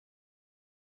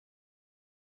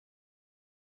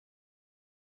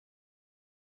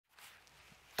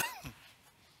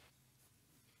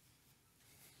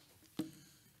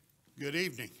Good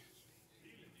evening.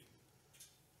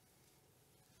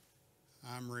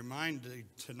 I'm reminded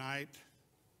tonight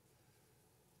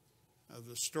of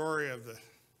the story of the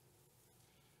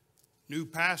new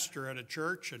pastor at a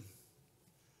church, and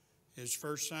his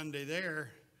first Sunday there,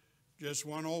 just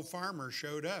one old farmer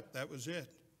showed up. That was it.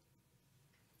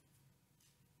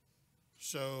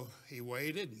 So he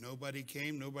waited. Nobody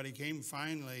came.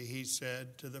 Finally, he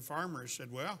said to the farmer,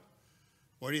 well,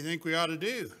 what do you think we ought to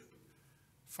do?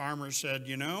 Farmer said,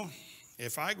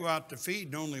 if I go out to feed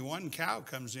and only one cow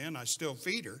comes in, I still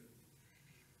feed her.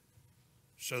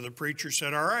 So the preacher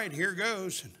said, all right, here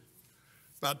goes. And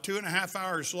about 2.5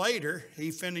 hours later,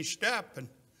 he finished up and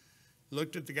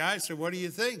looked at the guy and said, what do you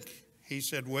think? He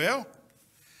said, well,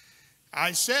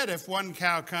 I said if one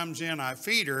cow comes in, I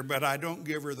feed her, but I don't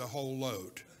give her the whole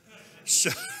load.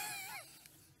 So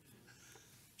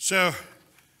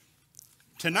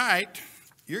tonight,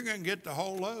 you're going to get the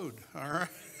whole load, all right?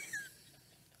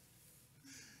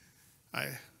 I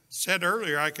said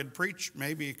earlier I could preach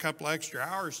maybe a couple extra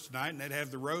hours tonight and they'd have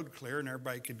the road clear and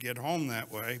everybody could get home that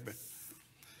way. But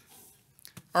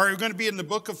all right, we're going to be in the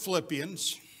book of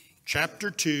Philippians,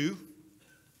 chapter 2.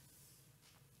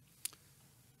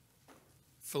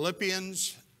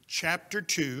 Philippians, chapter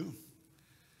 2.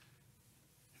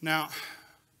 Now,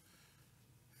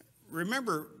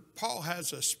 remember, Paul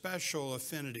has a special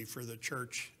affinity for the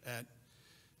church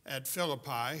at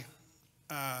Philippi.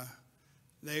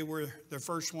 They were the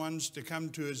first ones to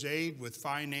come to his aid with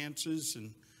finances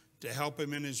and to help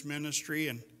him in his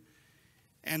ministry.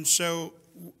 And so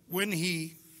when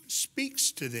he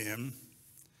speaks to them,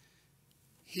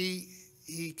 he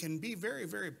can be very,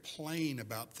 very plain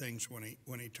about things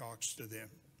when he talks to them.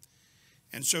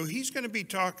 And so he's going to be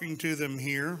talking to them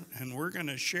here, and we're going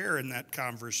to share in that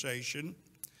conversation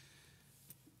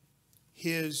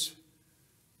his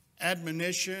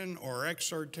admonition or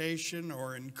exhortation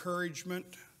or encouragement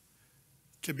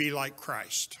to be like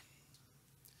Christ.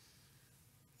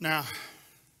 Now,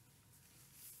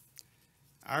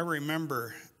 I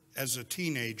remember as a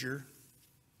teenager,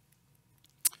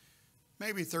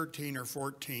 maybe 13 or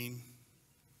 14,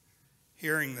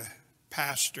 hearing the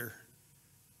pastor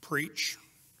preach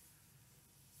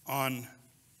on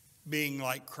being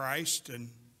like Christ,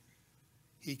 and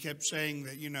he kept saying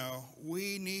that,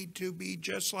 we need to be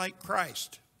just like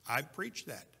Christ. I preached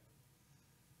that.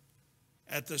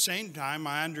 At the same time,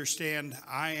 I understand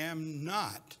I am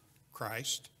not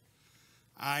Christ.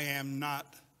 I am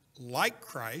not like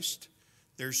Christ.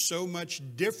 There's so much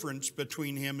difference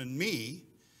between him and me.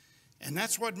 And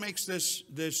that's what makes this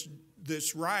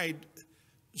ride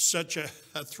such a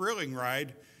thrilling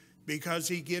ride, because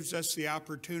he gives us the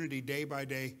opportunity day by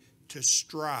day to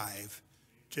strive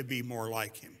to be more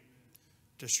like him,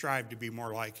 to strive to be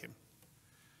more like him.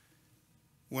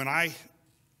 When I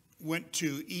went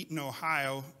to Eaton,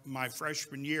 Ohio, my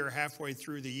freshman year, halfway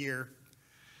through the year,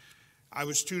 I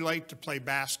was too late to play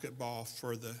basketball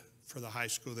for the high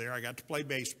school there. I got to play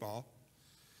baseball.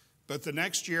 But the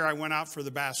next year, I went out for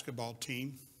the basketball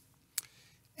team.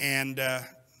 And, I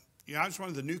was one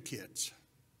of the new kids.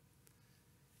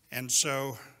 And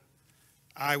so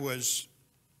I was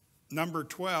number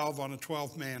 12 on a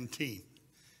 12-man team.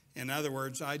 In other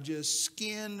words, I just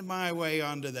skinned my way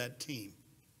onto that team.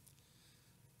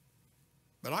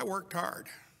 But I worked hard.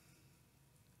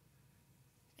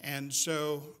 And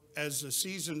so as the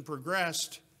season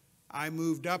progressed, I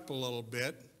moved up a little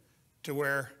bit to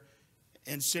where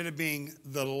instead of being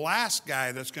the last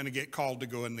guy that's going to get called to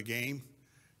go in the game,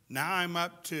 now I'm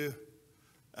up to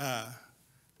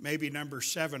maybe number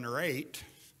 7 or 8.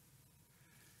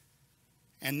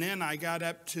 And then I got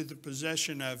up to the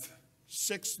position of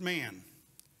 6th man.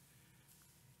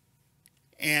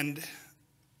 And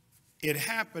it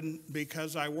happened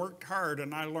because I worked hard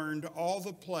and I learned all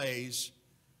the plays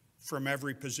from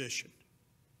every position.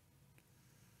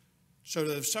 So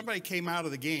that if somebody came out of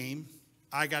the game,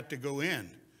 I got to go in.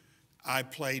 I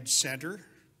played center,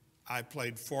 I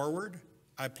played forward,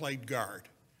 I played guard.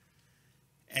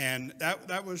 And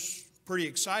that was pretty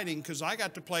exciting because I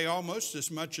got to play almost as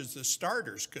much as the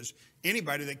starters, because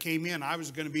anybody that came in, I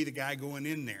was going to be the guy going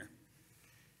in there.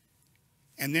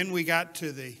 And then we got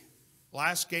to the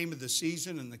last game of the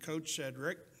season, and the coach said,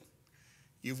 Rick,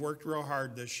 you've worked real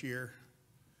hard this year,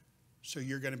 so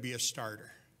you're going to be a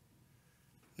starter.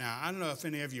 Now, I don't know if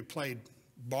any of you played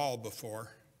ball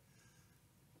before,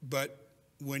 but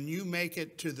when you make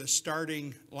it to the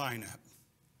starting lineup,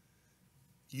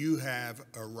 you have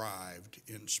arrived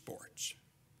in sports.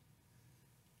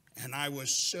 And I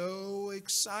was so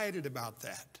excited about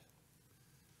that,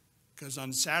 because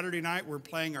on Saturday night we're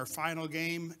playing our final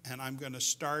game, and I'm going to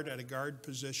start at a guard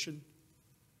position.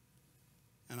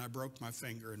 and I broke my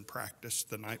finger in practice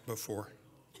the night before.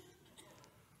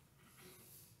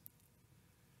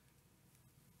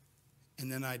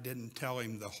 And then I didn't tell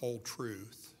him the whole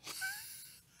truth.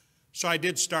 So I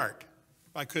did start.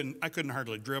 I couldn't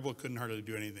hardly dribble, couldn't hardly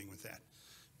do anything with that.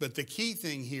 But the key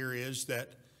thing here is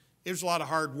that it was a lot of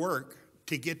hard work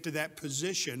to get to that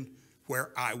position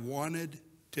where I wanted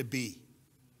to be.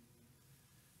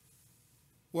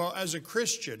 Well, as a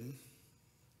Christian,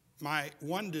 my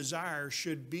one desire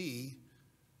should be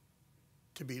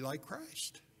to be like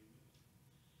Christ.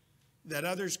 That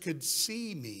others could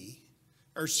see me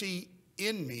or see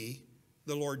in me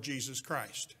the Lord Jesus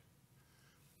Christ.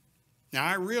 Now,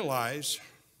 I realize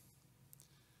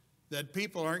that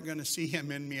people aren't going to see him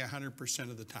in me 100%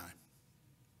 of the time.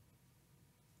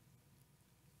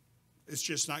 It's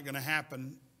just not going to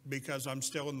happen because I'm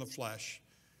still in the flesh.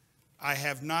 I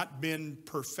have not been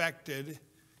perfected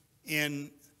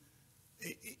in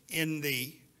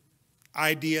the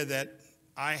idea that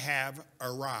I have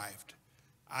arrived.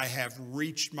 I have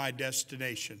reached my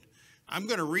destination. I'm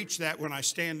going to reach that when I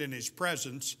stand in his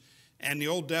presence and the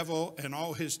old devil and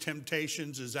all his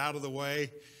temptations is out of the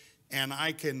way and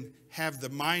I can have the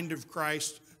mind of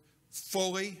Christ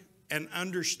fully and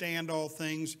understand all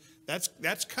things.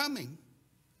 That's coming,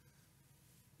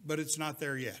 but it's not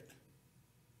there yet.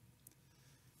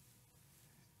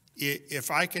 If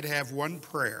I could have one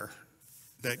prayer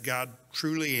that God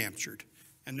truly answered,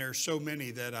 and there are so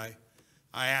many that I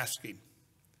ask him,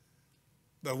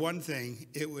 but one thing,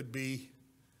 it would be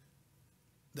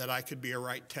that I could be a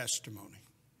right testimony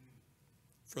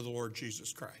for the Lord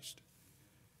Jesus Christ.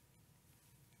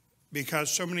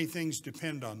 Because so many things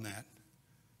depend on that.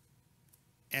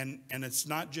 And it's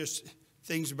not just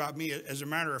things about me. As a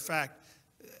matter of fact,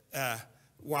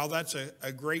 while that's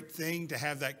a great thing to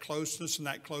have that closeness and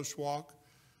that close walk,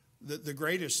 the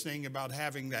greatest thing about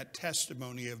having that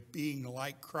testimony of being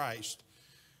like Christ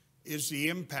is the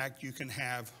impact you can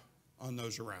have on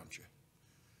those around you.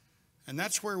 And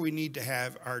that's where we need to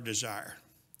have our desire.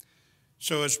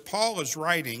 So as Paul is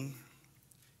writing,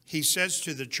 he says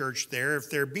to the church there, if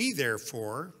there be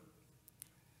therefore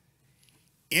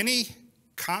any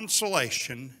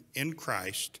consolation in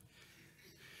Christ,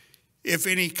 if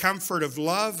any comfort of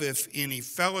love, if any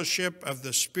fellowship of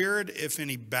the Spirit, if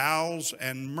any bowels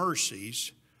and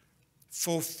mercies,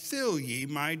 fulfill ye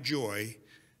my joy,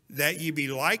 that ye be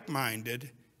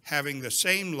like-minded, having the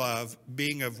same love,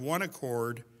 being of one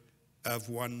accord, of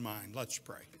one mind. Let's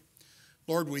pray.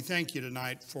 Lord, we thank you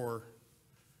tonight for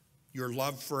your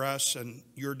love for us and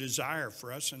your desire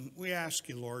for us. And we ask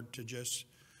you, Lord, to just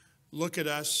look at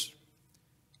us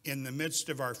in the midst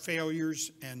of our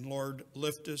failures and, Lord,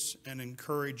 lift us and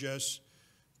encourage us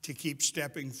to keep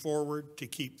stepping forward, to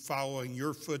keep following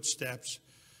your footsteps,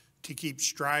 to keep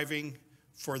striving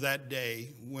for that day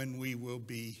when we will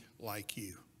be like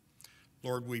you.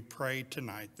 Lord, we pray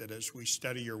tonight that as we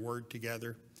study your word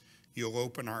together, you'll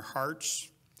open our hearts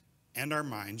and our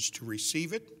minds to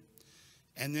receive it.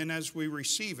 And then as we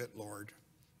receive it, Lord,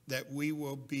 that we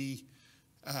will be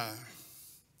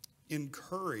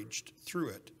encouraged through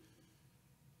it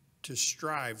to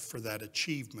strive for that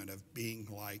achievement of being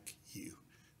like you.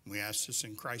 And we ask this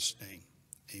in Christ's name.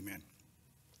 Amen.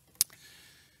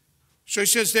 So he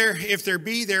says there, if there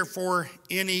be therefore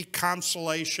any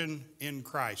consolation in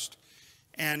Christ.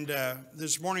 And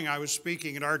this morning I was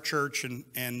speaking at our church,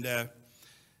 and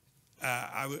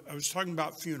I was talking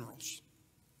about funerals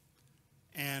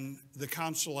and the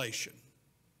consolation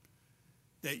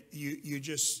that you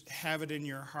just have it in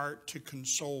your heart to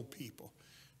console people.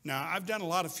 Now, I've done a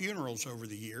lot of funerals over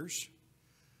the years,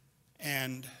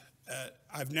 and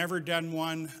I've never done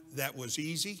one that was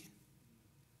easy.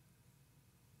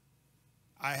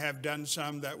 I have done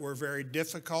some that were very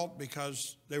difficult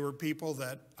because they were people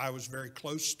that I was very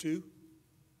close to.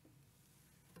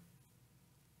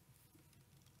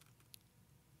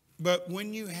 But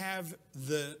when you have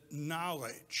the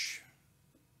knowledge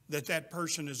that that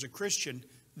person is a Christian,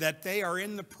 that they are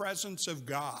in the presence of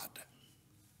God.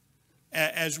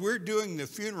 As we're doing the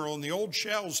funeral and the old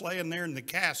shell's laying there in the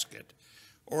casket,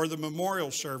 or the memorial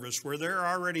service where they're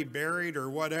already buried or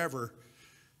whatever,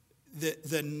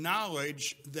 the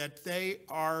knowledge that they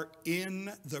are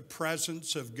in the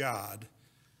presence of God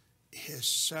is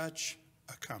such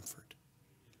a comfort.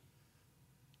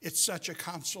 It's such a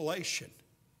consolation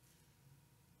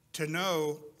to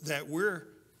know that we're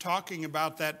talking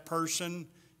about that person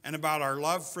and about our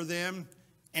love for them,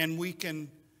 and we can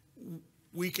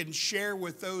share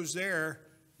with those there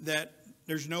that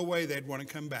there's no way they'd want to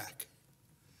come back.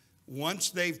 Once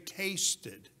they've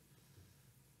tasted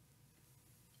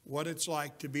what it's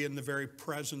like to be in the very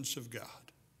presence of God.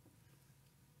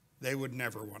 they would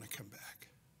never want to come back.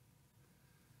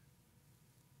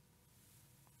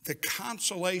 The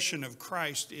consolation of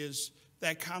Christ is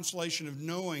that consolation of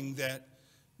knowing that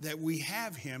we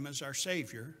have him as our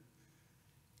Savior,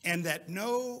 and that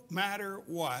no matter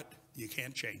what, you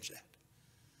can't change that.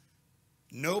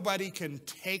 Nobody can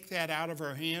take that out of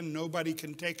our hand. Nobody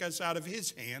can take us out of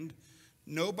his hand.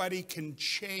 Nobody can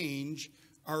change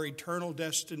our eternal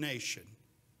destination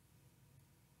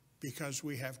because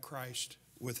we have Christ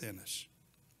within us.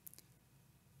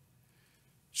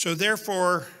 So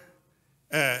therefore,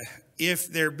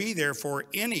 if there be therefore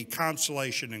any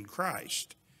consolation in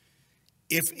Christ,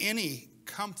 if any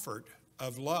comfort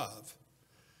of love,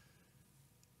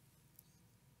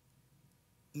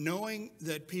 knowing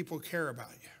that people care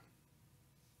about you.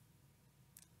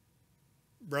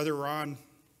 Brother Ron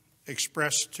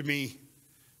expressed to me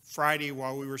Friday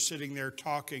while we were sitting there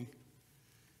talking,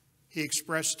 he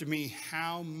expressed to me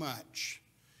how much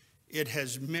it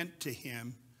has meant to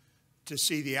him to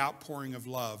see the outpouring of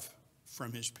love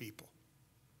from his people.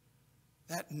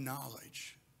 That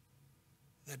knowledge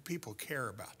that people care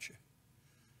about you.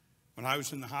 When I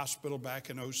was in the hospital back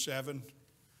in 2007,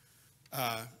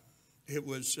 it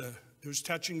was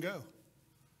touch and go.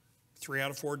 3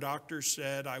 out of 4 doctors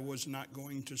said I was not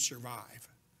going to survive.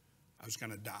 I was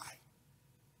going to die.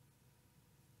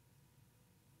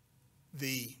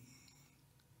 The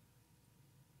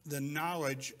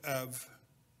knowledge of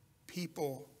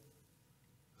people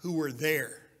who were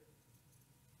there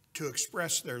to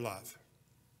express their love.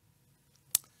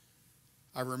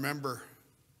 I remember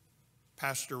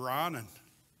Pastor Ron and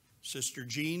Sister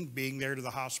Jean being there to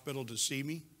the hospital to see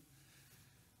me.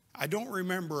 I don't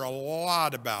remember a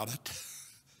lot about it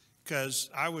because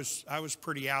I was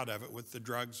pretty out of it with the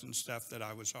drugs and stuff that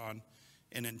I was on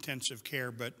in intensive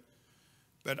care. But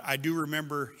I do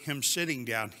remember him sitting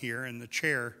down here in the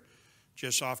chair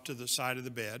just off to the side of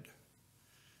the bed.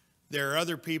 There are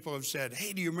other people who have said,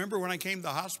 hey, do you remember when I came to the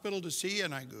hospital to see you?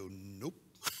 And I go, nope.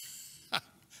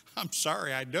 I'm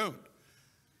sorry, I don't.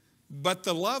 But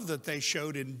the love that they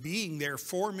showed in being there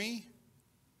for me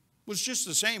was just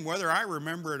the same, whether I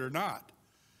remember it or not.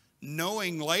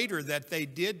 Knowing later that they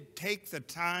did take the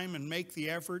time and make the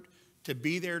effort to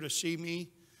be there to see me,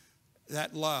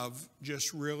 that love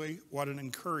just really, what an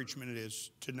encouragement it is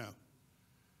to know.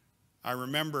 I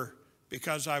remember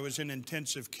because I was in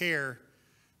intensive care,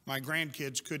 my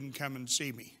grandkids couldn't come and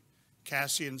see me.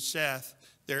 Cassie and Seth,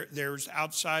 there was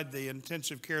outside the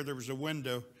intensive care, there was a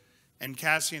window, and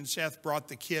Cassie and Seth brought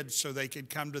the kids so they could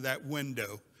come to that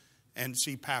window and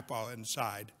see Papa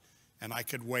inside, and I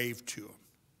could wave to them.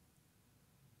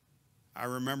 I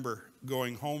remember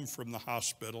going home from the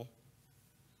hospital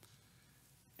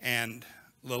and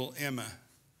little Emma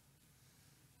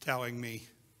telling me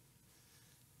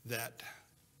that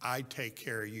I take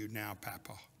care of you now,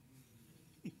 Papa.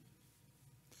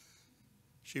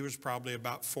 She was probably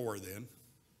about 4 then.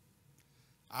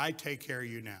 I take care of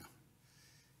you now.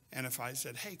 And if I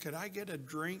said, hey, could I get a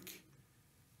drink?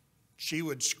 She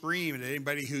would scream at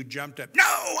anybody who jumped up, no,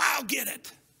 I'll get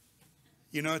it.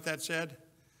 You know what that said?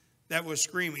 That was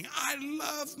screaming, I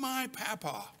love my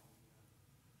Papa.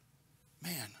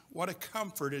 Man, what a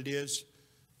comfort it is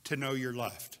to know you're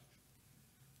loved.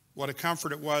 What a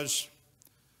comfort it was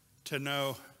to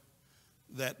know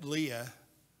that Leah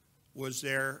was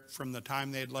there from the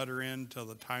time they'd let her in till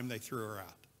the time they threw her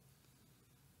out.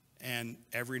 And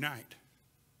every night,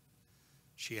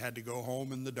 she had to go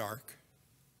home in the dark.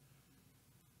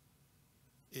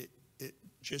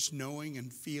 Just knowing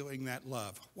and feeling that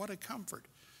love. What a comfort.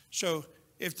 So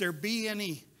if there be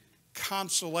any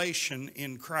consolation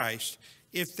in Christ,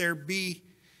 if there be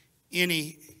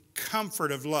any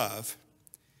comfort of love,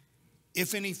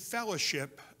 if any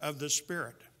fellowship of the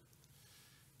Spirit.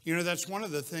 You know, that's one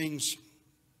of the things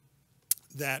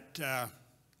that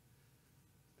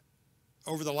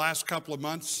over the last couple of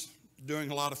months,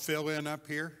 doing a lot of fill-in up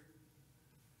here,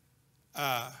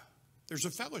 there's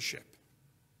a fellowship.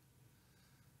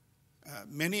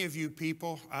 Many of you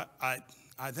people,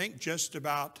 I think just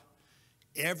about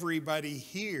everybody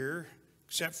here,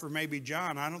 except for maybe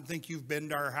John, I don't think you've been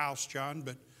to our house, John,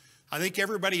 but I think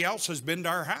everybody else has been to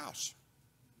our house.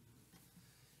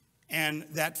 And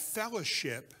that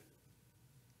fellowship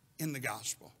in the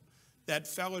gospel, that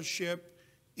fellowship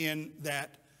in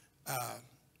that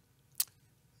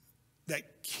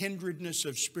kindredness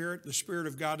of spirit, the Spirit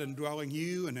of God indwelling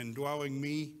you and indwelling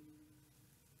me,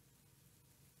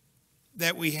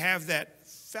 that we have that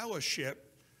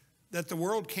fellowship that the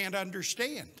world can't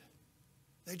understand.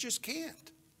 They just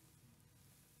can't.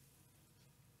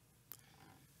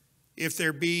 If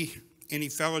there be any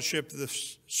fellowship of the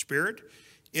Spirit,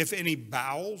 if any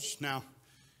bowels. Now,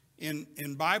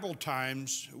 in Bible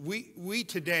times, we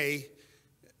today,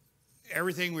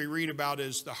 everything we read about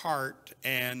is the heart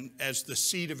and as the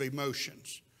seat of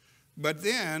emotions. But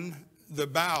then the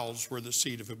bowels were the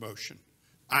seat of emotion.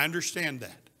 I understand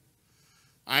that.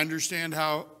 I understand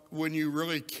how when you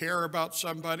really care about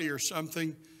somebody or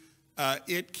something,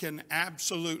 it can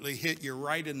absolutely hit you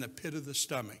right in the pit of the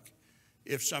stomach.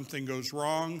 If something goes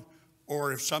wrong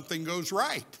or if something goes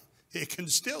right, it can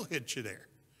still hit you there.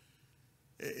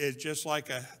 It's just like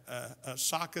a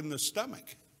sock in the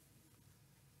stomach.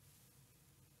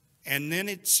 And then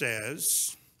it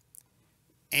says,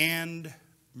 and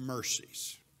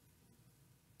mercies.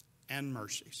 And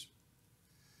mercies.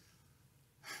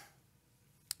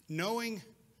 Knowing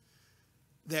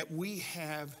that we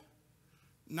have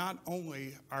not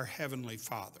only our Heavenly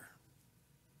Father,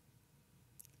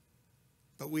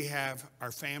 but we have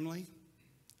our family,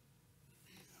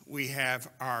 we have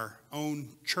our own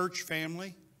church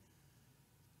family,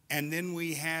 and then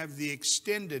we have the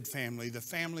extended family, the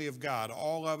family of God,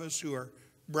 all of us who are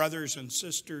brothers and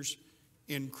sisters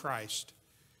in Christ,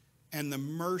 and the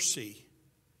mercy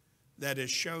that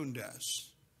is shown to us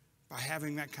by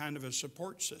having that kind of a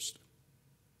support system.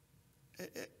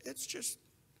 It's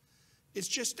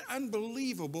just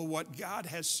unbelievable what God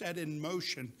has set in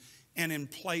motion and in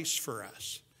place for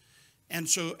us. And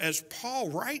so as Paul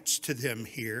writes to them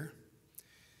here,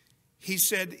 he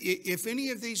said, if any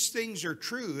of these things are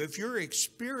true, if you're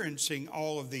experiencing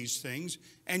all of these things,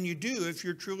 and you do, if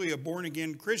you're truly a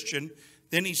born-again Christian,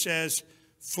 then he says,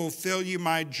 fulfill you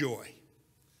my joy,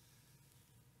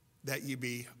 that you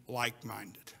be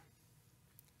like-minded.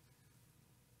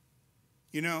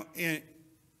 You know,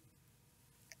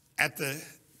 at the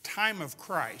time of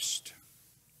Christ,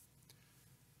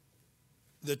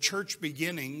 the church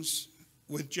beginnings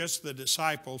with just the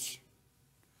disciples,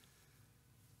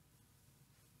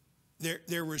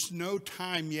 there was no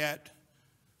time yet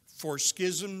for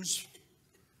schisms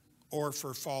or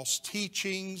for false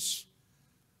teachings.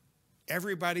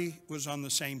 Everybody was on the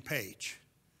same page.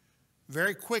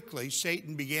 Very quickly,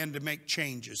 Satan began to make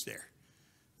changes there.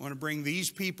 Want to bring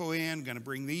these people in, going to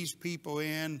bring these people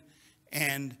in,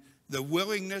 and the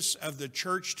willingness of the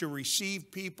church to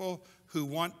receive people who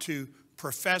want to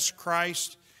profess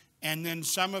Christ, and then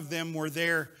some of them were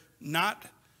there not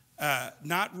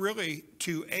really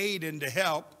to aid and to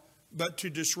help, but to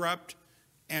disrupt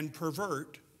and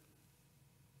pervert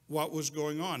what was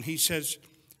going on. He says,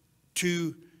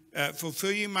 to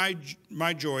fulfill you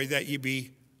my joy, that ye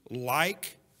be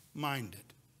like-minded.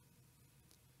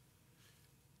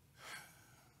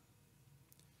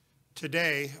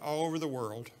 Today, all over the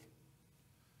world,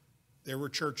 there were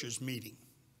churches meeting.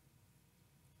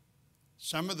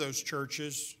 Some of those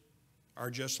churches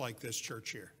are just like this church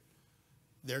here.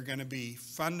 They're going to be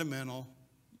fundamental,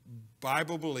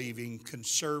 Bible-believing,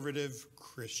 conservative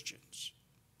Christians.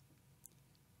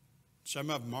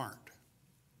 Some of them aren't.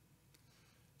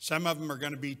 Some of them are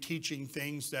going to be teaching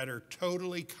things that are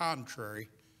totally contrary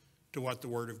to what the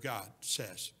Word of God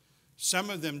says. Some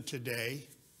of them today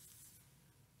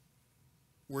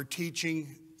were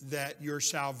teaching that your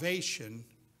salvation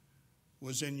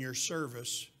was in your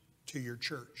service to your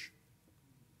church.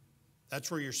 That's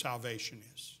where your salvation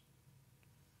is.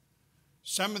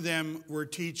 Some of them were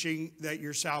teaching that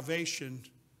your salvation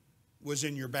was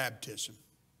in your baptism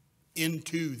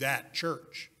into that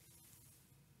church.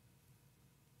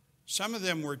 Some of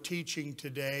them were teaching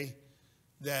today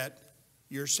that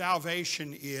your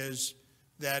salvation is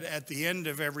that at the end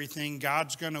of everything,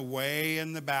 God's going to weigh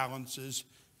in the balances,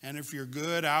 and if your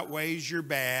good outweighs your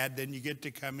bad, then you get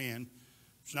to come in.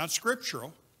 It's not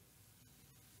scriptural.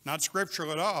 Not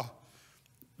scriptural at all.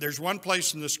 There's one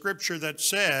place in the scripture that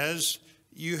says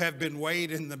you have been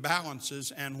weighed in the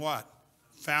balances and what?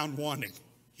 Found wanting.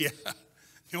 Yeah.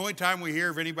 The only time we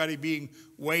hear of anybody being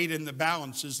weighed in the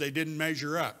balances, they didn't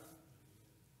measure up.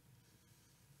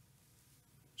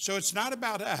 So it's not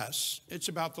about us. It's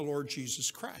about the Lord Jesus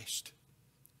Christ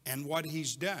and what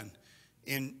he's done.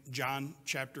 In John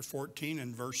chapter 14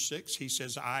 and verse 6, he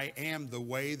says, I am the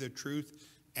way, the truth,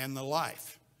 and the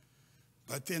life.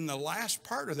 But then the last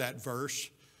part of that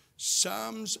verse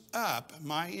sums up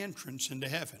my entrance into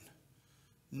heaven.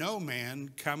 No man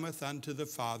cometh unto the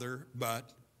Father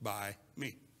but by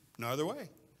me. No other way.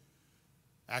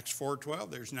 Acts 4:12,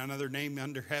 there's none other name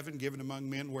under heaven given among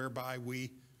men whereby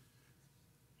we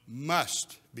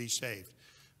must be saved.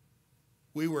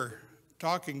 We were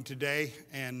talking today,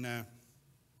 and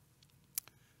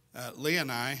Leah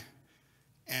and I,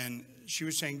 and she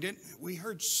was saying, we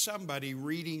heard somebody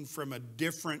reading from a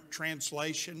different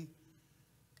translation,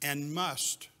 and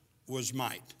must was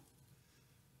might.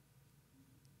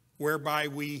 whereby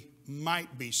we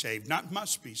might be saved. Not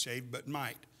must be saved, but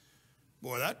might.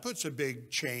 Boy, that puts a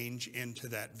big change into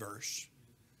that verse.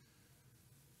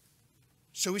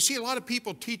 So we see a lot of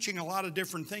people teaching a lot of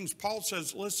different things. Paul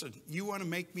says, listen, you want to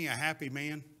make me a happy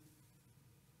man?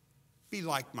 Be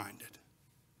like-minded.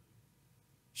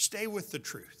 Stay with the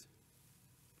truth.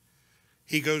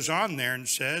 He goes on there and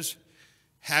says,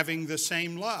 having the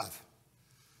same love.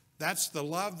 That's the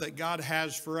love that God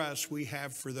has for us, we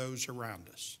have for those around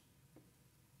us.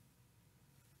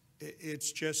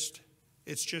 It's just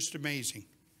amazing.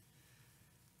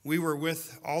 We were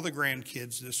with all the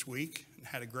grandkids this week and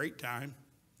had a great time.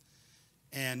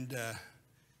 And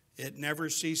it never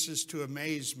ceases to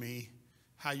amaze me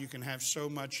how you can have so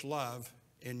much love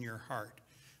in your heart.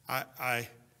 I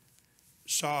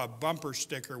saw a bumper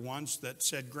sticker once that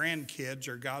said, grandkids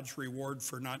are God's reward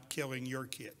for not killing your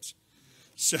kids.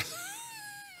 So,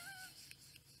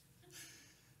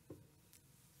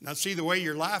 now see the way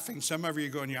you're laughing, some of you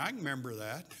are going, yeah, I can remember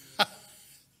that.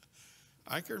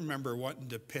 I can remember wanting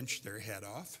to pinch their head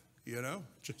off, you know.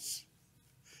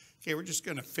 Okay, we're just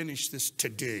going to finish this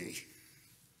today.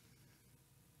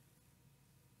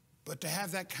 But to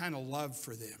have that kind of love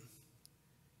for them.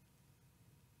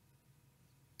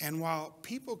 And while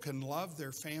people can love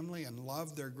their family and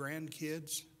love their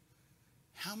grandkids,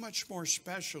 how much more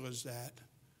special is that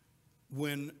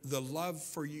when the love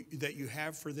for you that you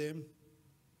have for them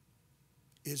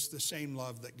is the same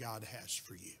love that God has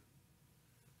for you?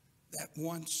 That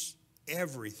wants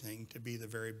everything to be the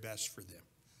very best for them.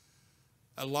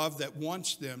 A love that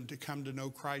wants them to come to know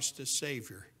Christ as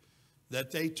Savior,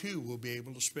 that they too will be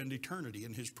able to spend eternity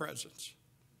in His presence.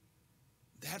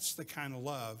 That's the kind of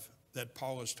love that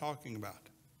Paul is talking about.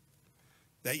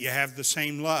 That you have the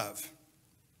same love.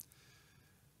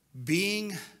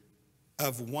 Being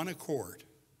of one accord.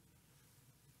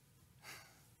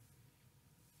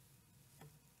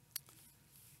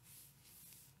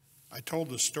 I told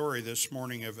the story this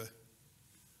morning of a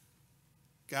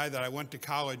guy that I went to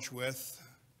college with.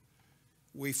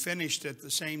 We finished at the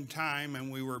same time,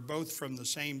 and we were both from the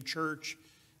same church,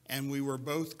 and we were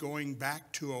both going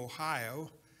back to Ohio.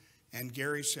 And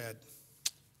Gary said,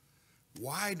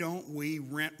 why don't we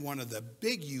rent one of the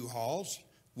big U-Hauls?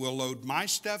 We'll load my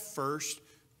stuff first,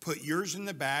 put yours in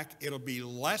the back. It'll be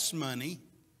less money.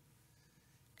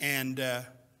 And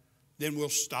then we'll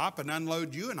stop and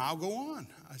unload you, and I'll go on.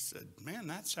 I said, man,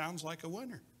 that sounds like a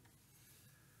winner.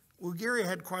 Well, Gary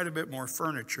had quite a bit more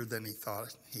furniture than he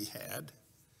thought he had.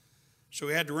 So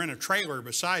we had to rent a trailer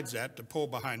besides that to pull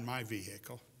behind my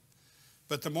vehicle.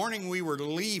 But the morning we were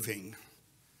leaving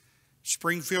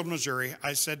Springfield, Missouri,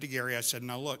 I said to Gary, I said,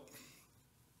 now look,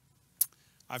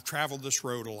 I've traveled this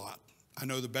road a lot. I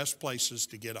know the best places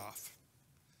to get off.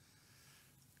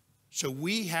 So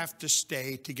we have to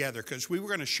stay together because we were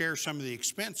going to share some of the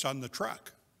expense on the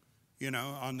truck, you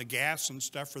know, on the gas and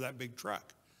stuff for that big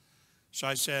truck. So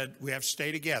I said, we have to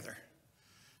stay together.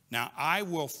 Now, I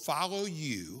will follow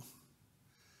you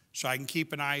so I can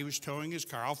keep an eye. He was towing his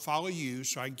car. I'll follow you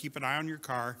so I can keep an eye on your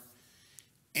car.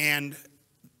 And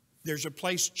there's a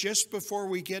place just before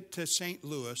we get to St.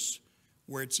 Louis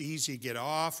where it's easy to get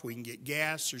off. We can get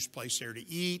gas. There's a place there to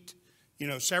eat. You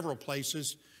know, several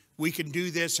places. We can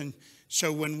do this. And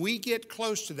so when we get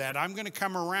close to that, I'm going to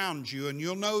come around you, and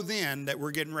you'll know then that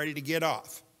we're getting ready to get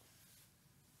off.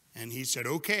 And he said,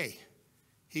 okay.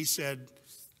 He said,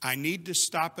 I need to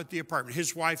stop at the apartment.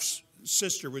 His wife's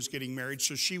sister was getting married,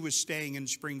 so she was staying in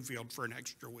Springfield for an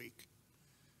extra week.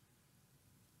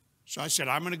 So I said,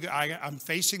 I'm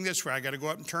facing this way. I got to go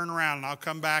up and turn around, and I'll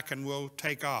come back, and we'll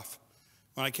take off.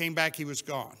 When I came back, he was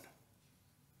gone.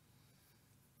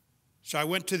 So I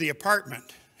went to the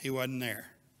apartment. He wasn't there.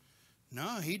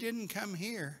 No, he didn't come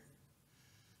here.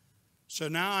 So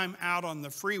now I'm out on the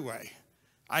freeway.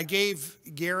 I gave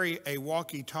Gary a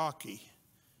walkie-talkie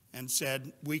and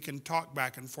said, we can talk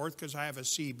back and forth because I have a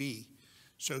CB.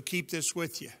 So keep this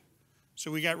with you. So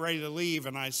we got ready to leave,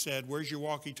 and I said, where's your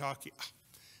walkie-talkie?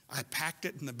 I packed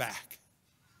it in the back.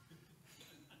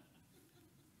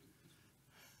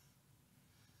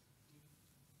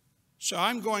 So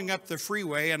I'm going up the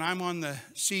freeway, and I'm on the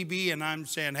CB, and I'm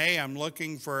saying, hey, I'm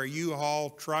looking for a U-Haul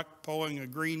truck pulling a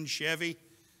green Chevy.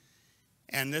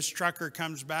 And this trucker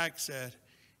comes back and said,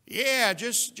 yeah,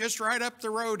 just right up the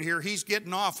road here. He's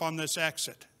getting off on this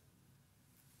exit.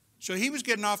 So he was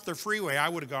getting off the freeway. I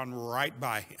would have gone right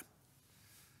by him.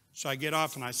 So I get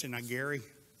off, and I say, now, Gary,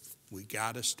 we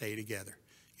got to stay together.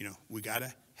 You know, we got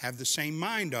to have the same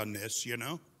mind on this, you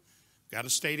know. Got to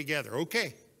stay together.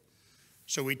 Okay.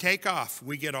 So we take off.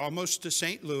 We get almost to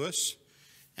St. Louis,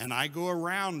 and I go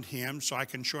around him so I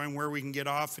can show him where we can get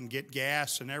off and get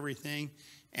gas and everything.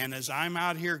 And as I'm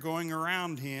out here going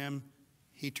around him,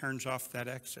 he turns off that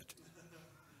exit.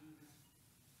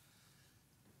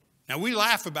 Now, we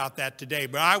laugh about that today,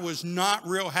 but I was not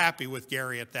real happy with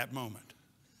Gary at that moment.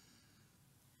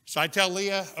 So I tell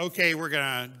Leah, okay, we're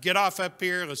going to get off up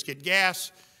here. Let's get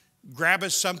gas, grab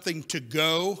us something to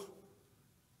go,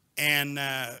 and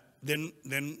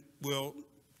then we'll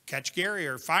catch Gary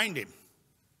or find him.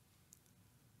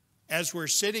 As we're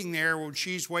sitting there, when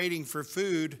she's waiting for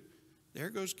food, there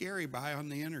goes Gary by on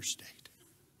the interstate.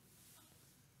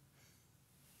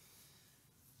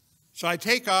 So I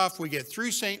take off. We get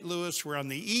through St. Louis. We're on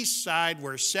the east side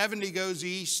where 70 goes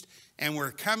east, and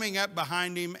we're coming up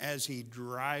behind him as he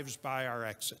drives by our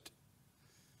exit,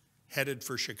 headed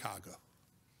for Chicago.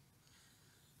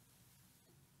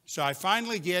 So I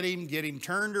finally get him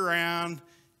turned around,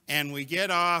 and we get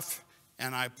off,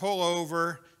 and I pull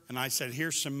over, and I said,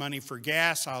 here's some money for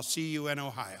gas. I'll see you in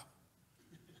Ohio.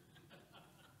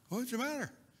 What's the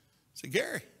matter? I said,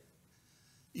 Gary,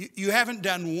 you haven't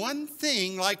done one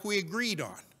thing like we agreed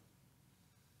on.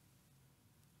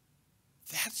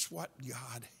 That's what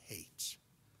God hates.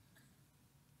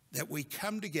 That we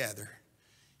come together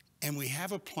and we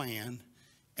have a plan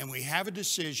and we have a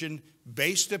decision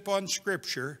based upon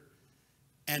Scripture,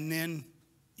 and then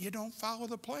you don't follow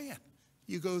the plan.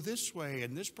 You go this way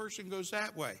and this person goes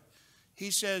that way.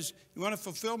 He says, you want to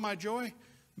fulfill my joy?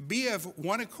 Be of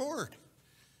one accord.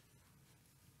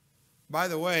 By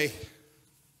the way,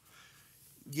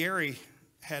 Gary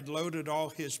had loaded all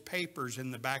his papers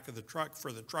in the back of the truck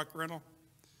for the truck rental.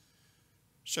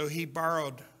 So he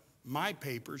borrowed my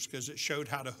papers because it showed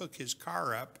how to hook his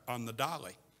car up on the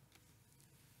dolly.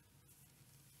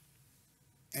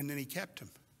 And then he kept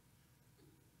them.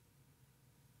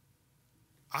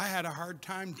 I had a hard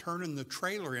time turning the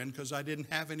trailer in because I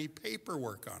didn't have any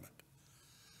paperwork on it.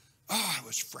 Oh, I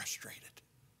was frustrated.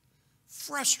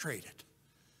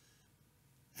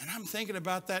 And I'm thinking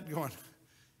about that going,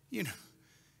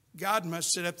 God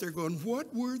must sit up there going,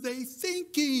 what were they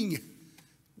thinking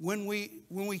when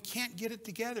we can't get it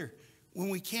together, when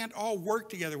we can't all work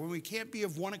together, when we can't be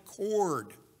of one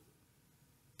accord?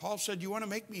 Paul said, you want to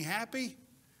make me happy?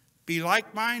 Be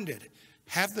like-minded.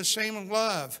 Have the same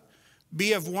love.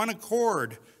 Be of one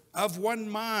accord, of one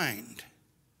mind.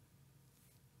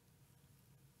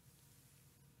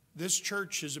 This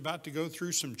church is about to go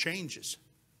through some changes.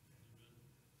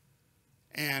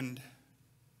 And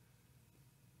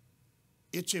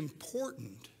it's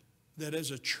important that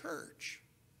as a church,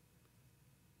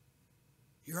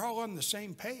 you're all on the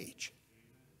same page.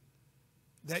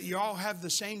 That you all have the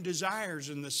same desires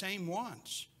and the same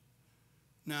wants.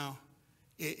 Now,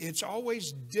 it's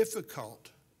always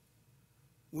difficult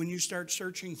when you start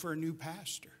searching for a new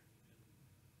pastor.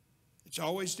 It's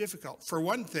always difficult. For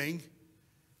one thing,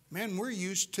 man, we're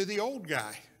used to the old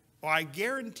guy. Well, I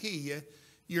guarantee you,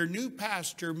 your new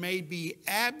pastor may be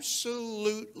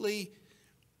absolutely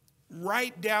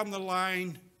right down the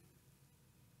line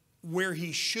where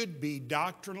he should be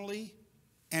doctrinally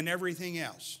and everything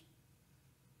else.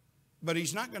 But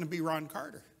he's not going to be Ron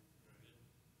Carter.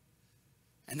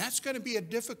 And that's going to be a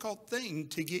difficult thing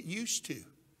to get used to.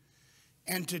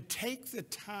 And to take the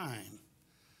time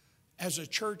as a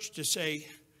church to say,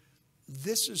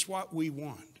 this is what we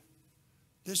want.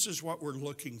 This is what we're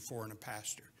looking for in a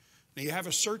pastor. Now, you have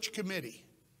a search committee,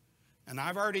 and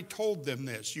I've already told them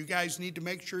this. You guys need to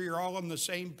make sure you're all on the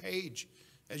same page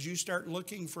as you start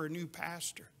looking for a new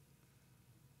pastor.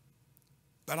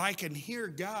 But I can hear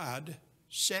God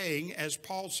saying, as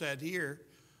Paul said here,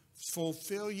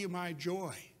 fulfill you my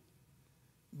joy.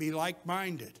 Be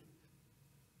like-minded.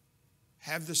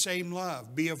 Have the same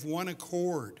love. Be of one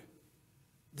accord.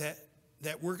 That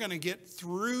we're going to get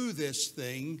through this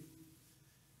thing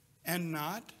and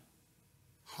not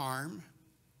harm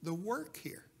the work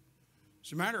here.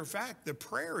 As a matter of fact, the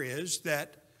prayer is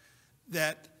that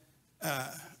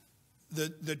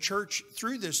the church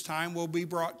through this time will be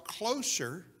brought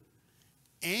closer,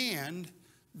 and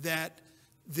that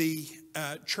the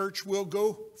church will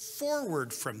go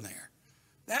forward from there.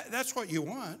 That's what you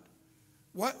want.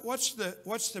 What's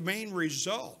the main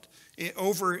result?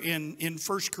 Over in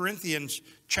 1 Corinthians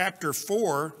chapter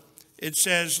 4, it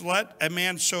says, let a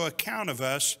man so account of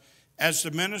us as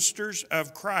the ministers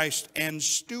of Christ and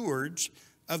stewards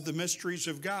of the mysteries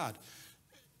of God.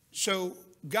 So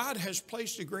God has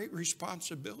placed a great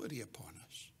responsibility upon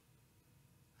us.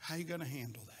 How are you going to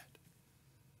handle that?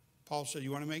 Paul said,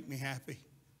 you want to make me happy?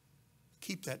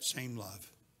 Keep that same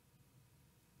love.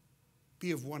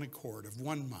 Be of one accord, of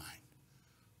one mind.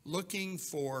 Looking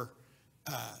for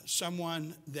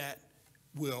someone that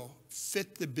will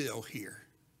fit the bill here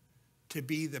to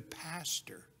be the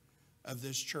pastor of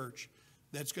this church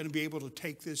that's going to be able to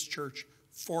take this church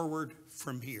forward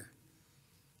from here.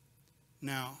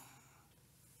 Now,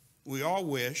 we all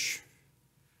wish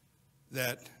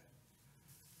that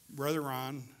Brother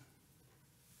Ron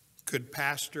could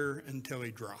pastor until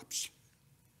he drops.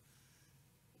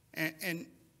 And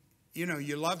you know,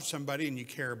 you love somebody and you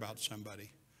care about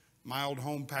somebody. My old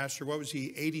home pastor, what was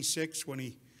he, 86 when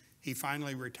he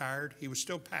finally retired? He was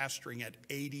still pastoring at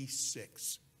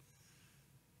 86.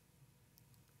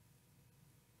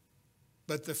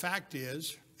 But the fact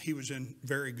is, he was in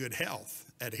very good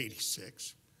health at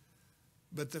 86.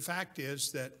 But the fact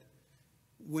is that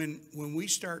when we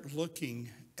start looking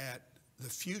at the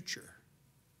future,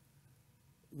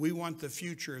 we want the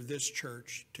future of this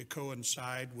church to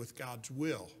coincide with God's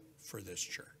will for this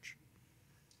church.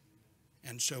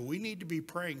 And so we need to be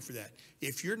praying for that.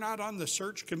 If you're not on the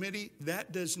search committee,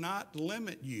 that does not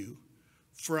limit you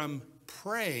from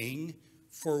praying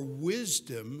for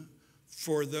wisdom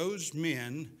for those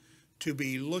men to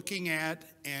be looking at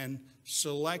and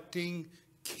selecting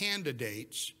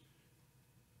candidates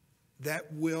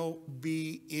that will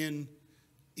be in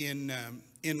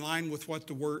line with what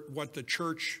the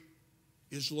church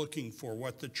is looking for,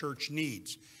 what the church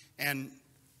needs. And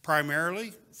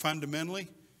primarily, fundamentally,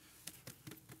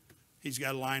 he's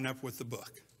got to line up with the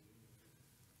book.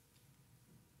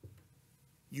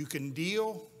 You can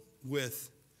deal with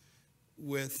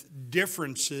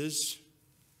differences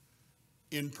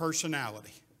in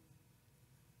personality,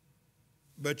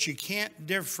 but you can't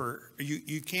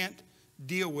you can't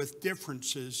deal with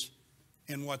differences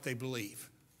in what they believe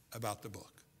about the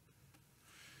book.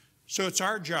 So it's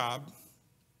our job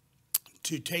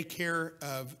to take care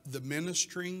of the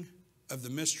ministering of the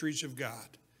mysteries of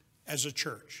God as a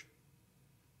church.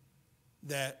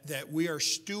 That we are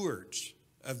stewards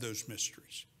of those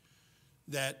mysteries.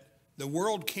 That the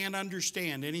world can't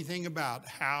understand anything about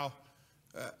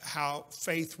how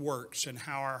faith works and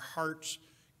how our hearts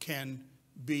can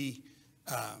be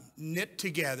knit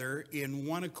together in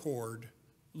one accord,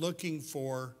 looking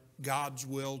for God's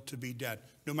will to be done,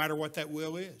 no matter what that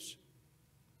will is.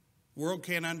 The world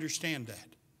can't understand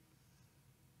that,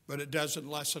 but it doesn't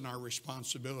lessen our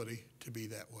responsibility to be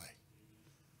that way.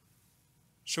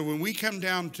 So when we come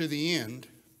down to the end,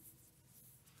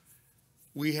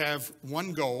 we have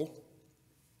one goal,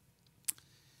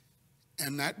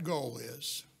 and that goal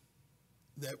is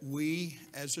that we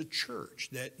as a church,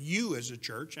 that you as a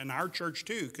church, and our church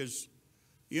too, because,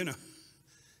 you know,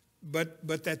 but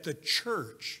that the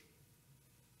church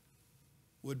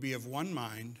would be of one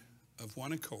mind, of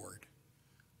one accord,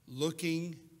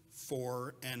 looking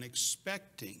for and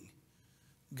expecting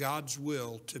God's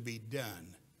will to be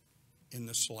done in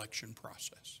the selection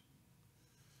process.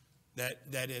 That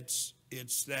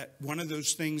it's that one of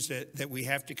those things that we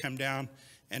have to come down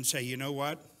and say, you know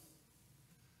what?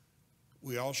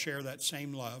 We all share that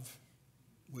same love.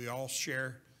 We all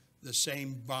share the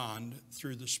same bond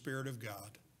through the Spirit of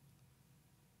God.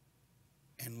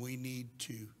 And we need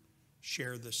to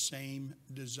share the same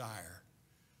desire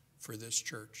for this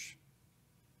church.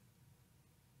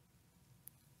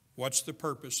 What's the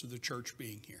purpose of the church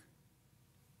being here?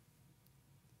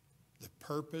 The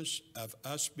purpose of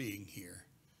us being here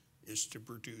is to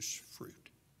produce fruit.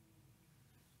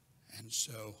 And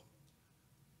so,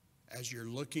 as you're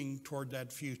looking toward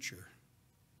that future,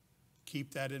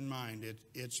 keep that in mind.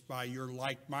 It's by your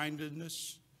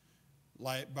like-mindedness,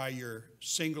 by your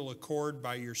single accord,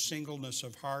 by your singleness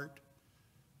of heart,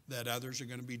 that others are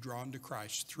going to be drawn to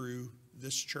Christ through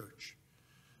this church.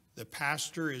 The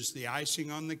pastor is the icing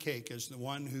on the cake, is the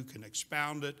one who can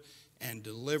expound it and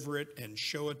deliver it and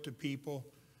show it to people.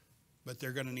 But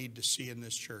they're going to need to see in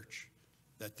this church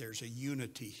that there's a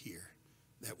unity here,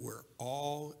 that we're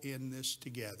all in this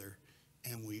together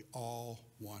and we all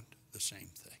want the same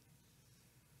thing.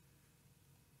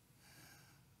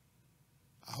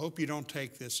 I hope you don't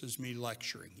take this as me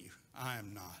lecturing you. I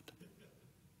am not.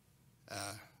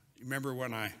 Remember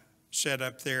when I said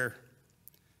up there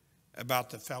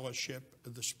about the fellowship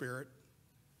of the Spirit?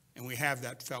 And we have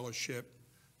that fellowship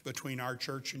between our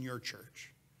church and your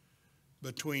church,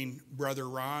 between Brother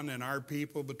Ron and our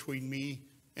people, between me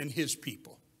and his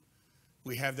people.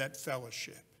 We have that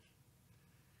fellowship.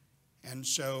 And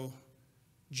so,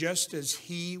 just as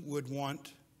he would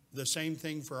want the same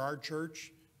thing for our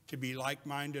church, to be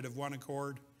like-minded of one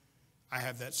accord, I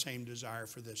have that same desire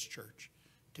for this church,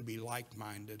 to be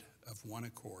like-minded of one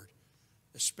accord,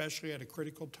 especially at a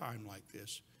critical time like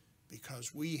this,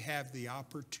 because we have the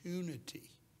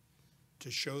opportunity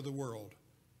to show the world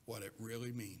what it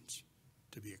really means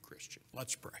to be a Christian.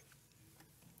 Let's pray.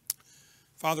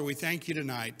 Father, we thank you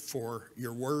tonight for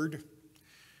your word.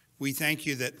 We thank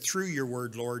you that through your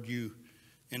word, Lord, you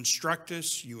instruct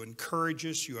us, you encourage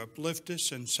us, you uplift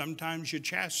us, and sometimes you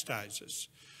chastise us.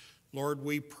 Lord,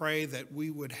 we pray that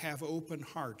we would have open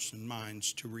hearts and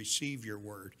minds to receive your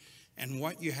word and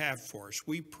what you have for us.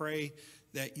 We pray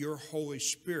that your Holy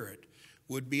Spirit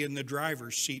would be in the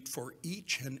driver's seat for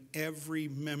each and every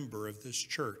member of this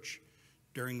church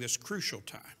during this crucial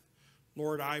time.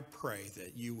 Lord, I pray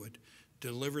that you would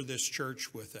deliver this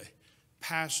church with a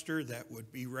pastor that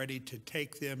would be ready to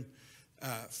take them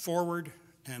forward.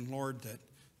 And Lord, that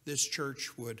this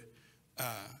church would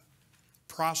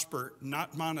prosper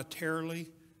not monetarily,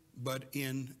 but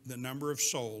in the number of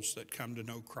souls that come to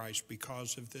know Christ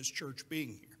because of this church being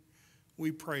here.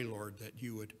 We pray, Lord, that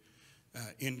you would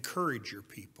encourage your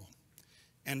people.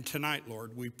 And tonight,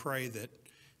 Lord, we pray that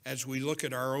as we look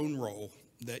at our own role,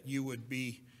 that you would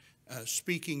be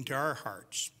speaking to our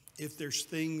hearts. If there's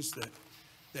things that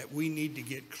we need to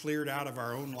get cleared out of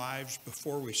our own lives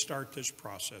before we start this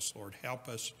process, Lord, help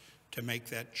us to make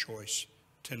that choice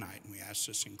tonight. And we ask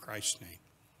this in Christ's name.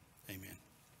 Amen.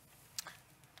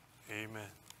 Amen.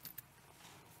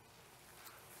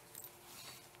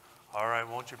 All right,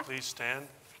 won't you please stand?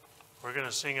 We're going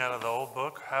to sing out of the old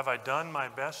book, Have I Done My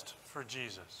Best for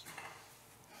Jesus?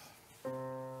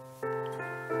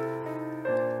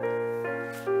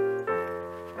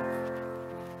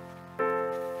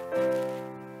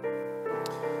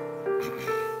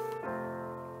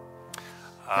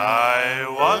 I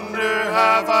wonder,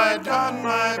 have I done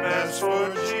my best for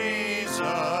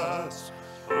Jesus,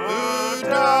 who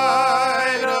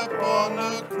died upon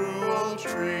the cruel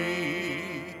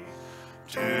tree?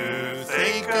 To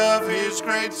think of his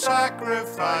great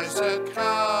sacrifice at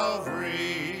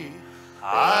Calvary,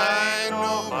 I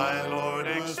know my Lord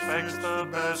expects the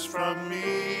best from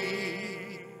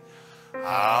me.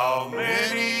 How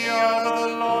many are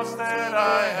the lost that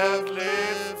I have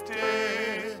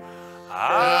lifted?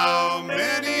 How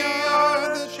many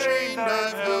are the chained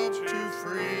I've helped to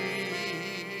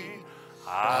free?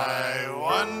 I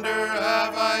wonder,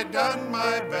 have I done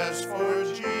my best for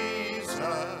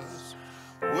Jesus,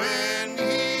 when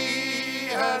he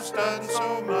has done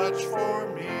so much for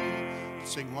me?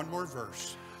 Sing one more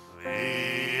verse.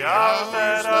 The hours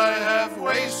that I have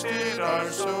wasted are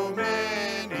so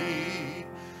many,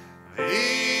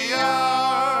 the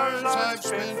hours I've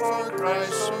spent for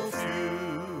Christ so few.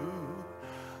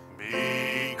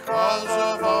 Because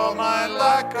of all my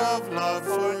lack of love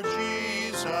for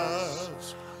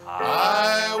Jesus,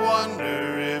 I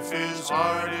wonder if his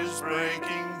heart is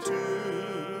breaking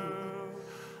too.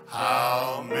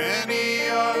 How many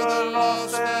are the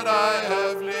lost that I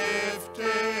have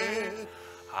lifted?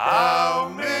 How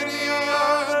many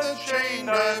are the chained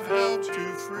I've helped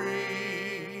to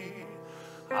free?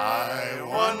 I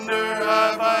wonder,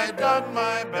 have I done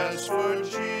my best for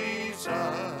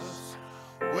Jesus,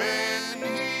 when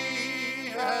he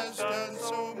has done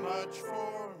so much for